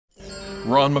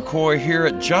Ron McCoy here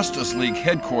at Justice League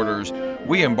headquarters.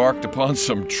 We embarked upon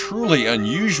some truly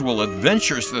unusual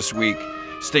adventures this week.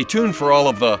 Stay tuned for all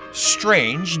of the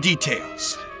strange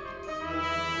details.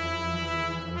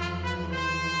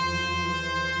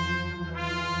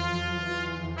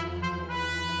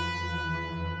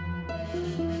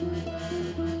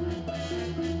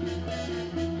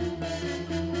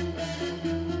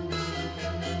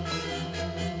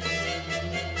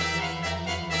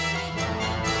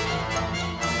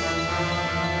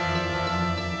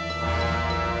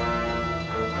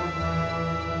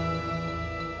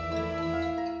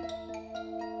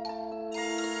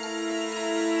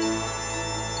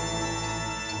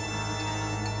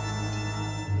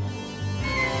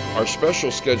 Our special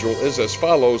schedule is as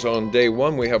follows. On day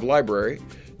 1, we have library,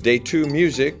 day 2,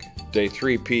 music, day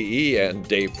 3, PE, and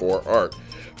day 4, art.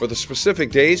 For the specific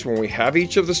days when we have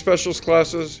each of the specials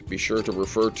classes, be sure to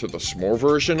refer to the small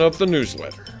version of the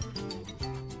newsletter.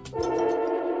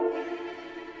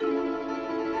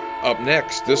 Up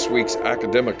next, this week's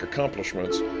academic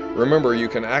accomplishments. Remember, you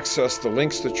can access the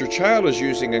links that your child is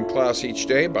using in class each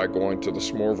day by going to the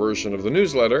small version of the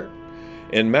newsletter.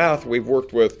 In math, we've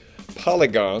worked with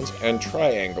polygons and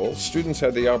triangles. Students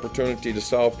had the opportunity to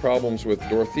solve problems with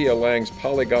Dorothea Lange's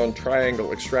Polygon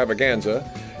Triangle Extravaganza,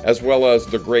 as well as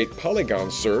the Great Polygon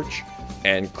Search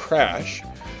and Crash.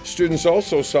 Students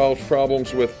also solved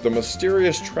problems with the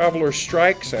Mysterious Traveler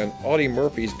Strikes and Audie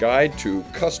Murphy's Guide to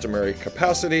Customary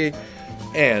Capacity,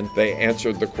 and they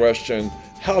answered the question,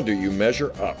 how do you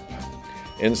measure up?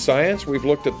 In science, we've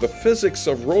looked at the physics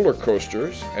of roller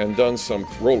coasters and done some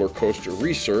roller coaster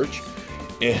research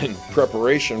in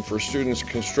preparation for students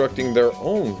constructing their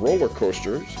own roller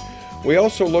coasters. We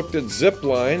also looked at zip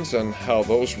lines and how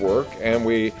those work, and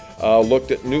we looked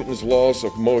at Newton's laws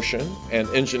of motion and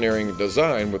engineering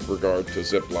design with regard to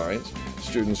zip lines.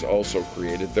 Students also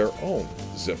created their own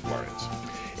zip lines.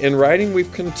 In writing,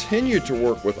 we've continued to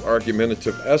work with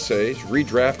argumentative essays,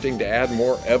 redrafting to add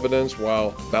more evidence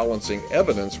while balancing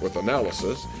evidence with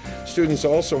analysis. Students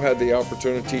also had the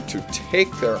opportunity to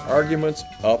take their arguments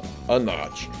up a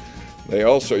notch. They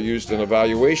also used an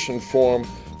evaluation form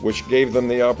which gave them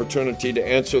the opportunity to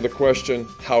answer the question,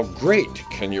 how great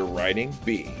can your writing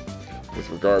be? With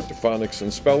regard to phonics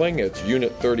and spelling, it's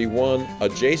Unit 31,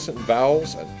 Adjacent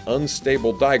Vowels and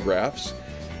Unstable Digraphs.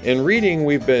 In reading,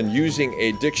 we've been using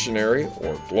a dictionary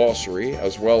or glossary,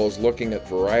 as well as looking at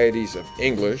varieties of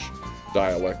English,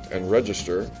 dialect, and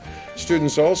register.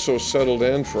 Students also settled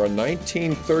in for a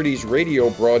 1930s radio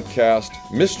broadcast,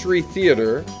 Mystery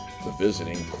Theater, The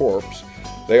Visiting Corpse.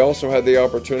 They also had the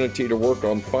opportunity to work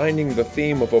on finding the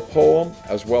theme of a poem,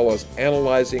 as well as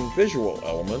analyzing visual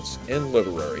elements in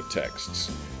literary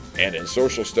texts. And in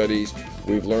social studies,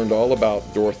 we've learned all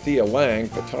about Dorothea Lange,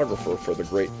 photographer for the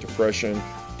Great Depression.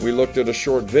 We looked at a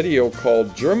short video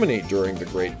called Germany During the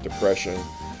Great Depression.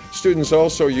 Students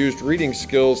also used reading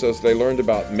skills as they learned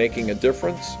about making a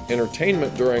difference,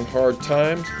 entertainment during hard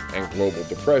times, and global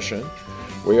depression.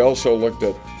 We also looked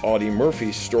at Audie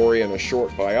Murphy's story in a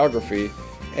short biography,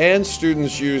 and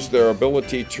students used their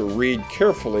ability to read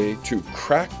carefully to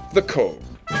crack the code.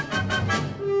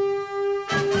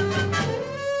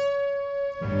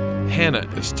 Hannah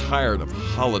is tired of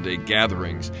holiday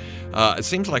gatherings. It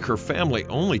seems like her family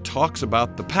only talks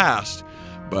about the past,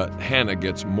 but Hannah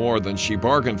gets more than she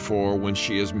bargained for when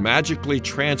she is magically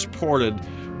transported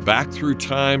back through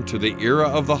time to the era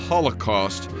of the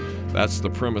Holocaust. That's the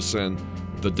premise in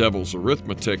The Devil's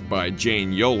Arithmetic by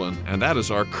Jane Yolen, and that is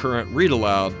our current read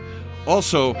aloud.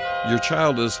 Also, your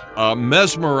child is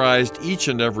mesmerized each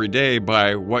and every day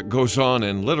by what goes on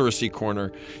in Literacy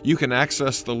Corner. You can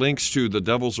access the links to The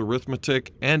Devil's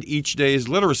Arithmetic and each day's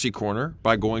Literacy Corner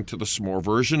by going to the small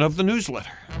version of the newsletter.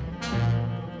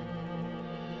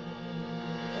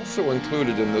 Also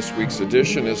included in this week's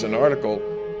edition is an article,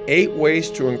 8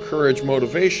 Ways to Encourage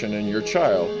Motivation in Your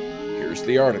Child. Here's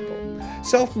the article.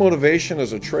 Self-motivation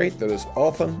is a trait that is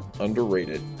often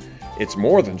underrated. It's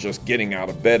more than just getting out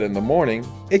of bed in the morning.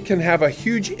 It can have a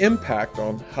huge impact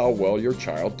on how well your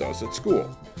child does at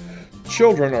school.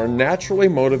 Children are naturally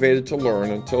motivated to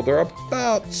learn until they're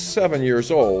about 7 years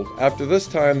old. After this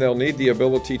time, they'll need the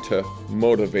ability to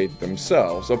motivate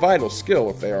themselves, a vital skill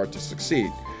if they are to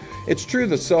succeed. It's true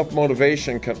that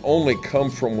self-motivation can only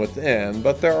come from within,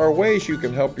 but there are ways you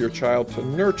can help your child to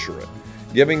nurture it,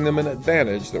 giving them an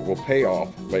advantage that will pay off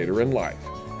later in life.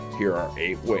 Here are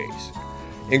 8 ways.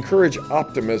 Encourage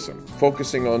optimism,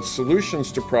 focusing on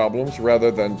solutions to problems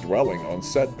rather than dwelling on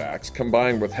setbacks,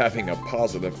 combined with having a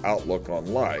positive outlook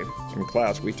on life. In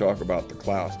class, we talk about the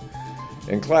glass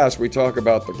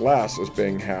as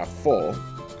being half full.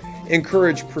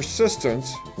 Encourage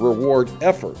persistence, reward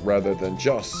effort rather than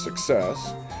just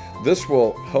success. This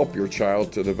will help your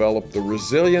child to develop the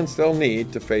resilience they'll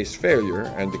need to face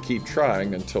failure and to keep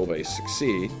trying until they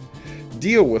succeed.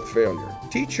 Deal with failure.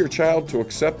 Teach your child to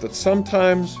accept that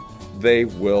sometimes they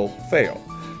will fail.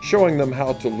 Showing them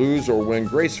how to lose or win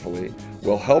gracefully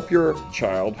will help your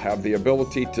child have the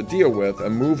ability to deal with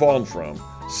and move on from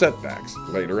setbacks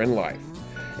later in life.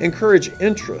 Encourage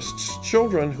interests.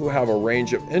 Children who have a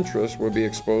range of interests will be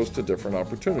exposed to different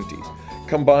opportunities.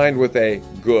 Combined with a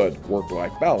good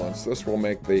work-life balance, this will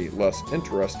make the less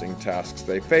interesting tasks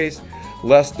they face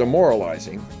less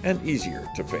demoralizing and easier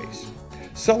to face.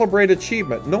 Celebrate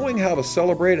achievement. Knowing how to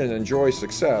celebrate and enjoy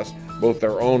success, both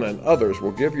their own and others,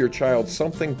 will give your child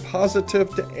something positive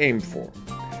to aim for.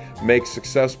 Make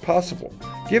success possible.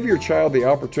 Give your child the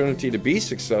opportunity to be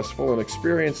successful and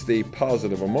experience the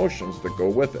positive emotions that go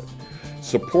with it.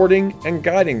 Supporting and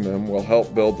guiding them will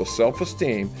help build the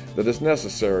self-esteem that is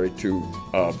necessary to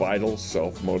vital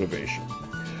self-motivation.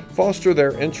 Foster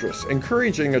their interests.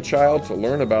 Encouraging a child to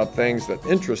learn about things that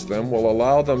interest them will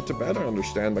allow them to better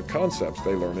understand the concepts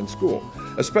they learn in school,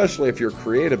 especially if you're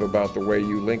creative about the way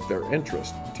you link their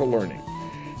interest to learning.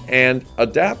 And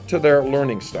adapt to their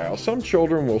learning style. Some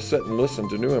children will sit and listen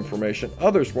to new information.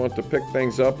 Others want to pick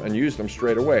things up and use them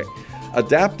straight away.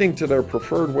 Adapting to their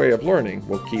preferred way of learning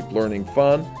will keep learning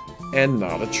fun and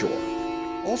not a chore.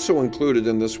 Also included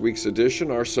in this week's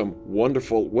edition are some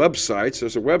wonderful websites.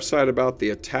 There's a website about the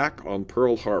attack on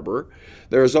Pearl Harbor.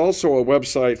 There's also a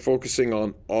website focusing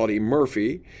on Audie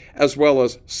Murphy, as well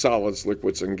as solids,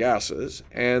 liquids, and gases.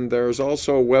 And there's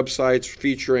also websites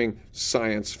featuring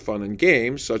science, fun, and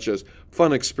games, such as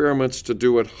fun experiments to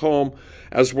do at home,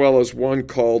 as well as one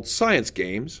called Science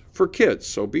Games for Kids.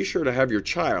 So be sure to have your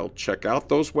child check out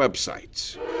those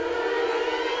websites.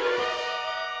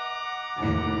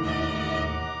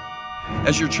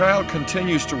 As your child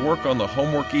continues to work on the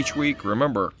homework each week,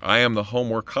 remember, I am the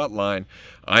homework hotline.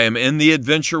 I am in the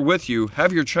adventure with you.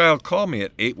 Have your child call me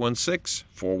at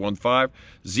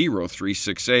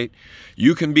 816-415-0368.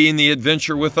 You can be in the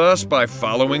adventure with us by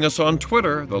following us on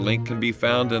Twitter. The link can be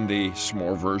found in the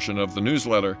small version of the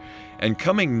newsletter. And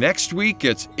coming next week,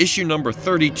 it's issue number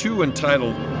 32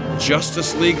 entitled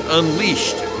Justice League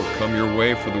Unleashed. It will come your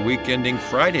way for the week ending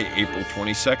Friday, April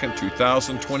 22nd,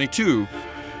 2022.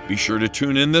 Be sure to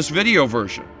tune in this video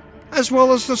version, as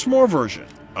well as the small version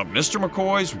of Mr.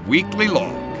 McCoy's Weekly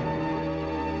Law.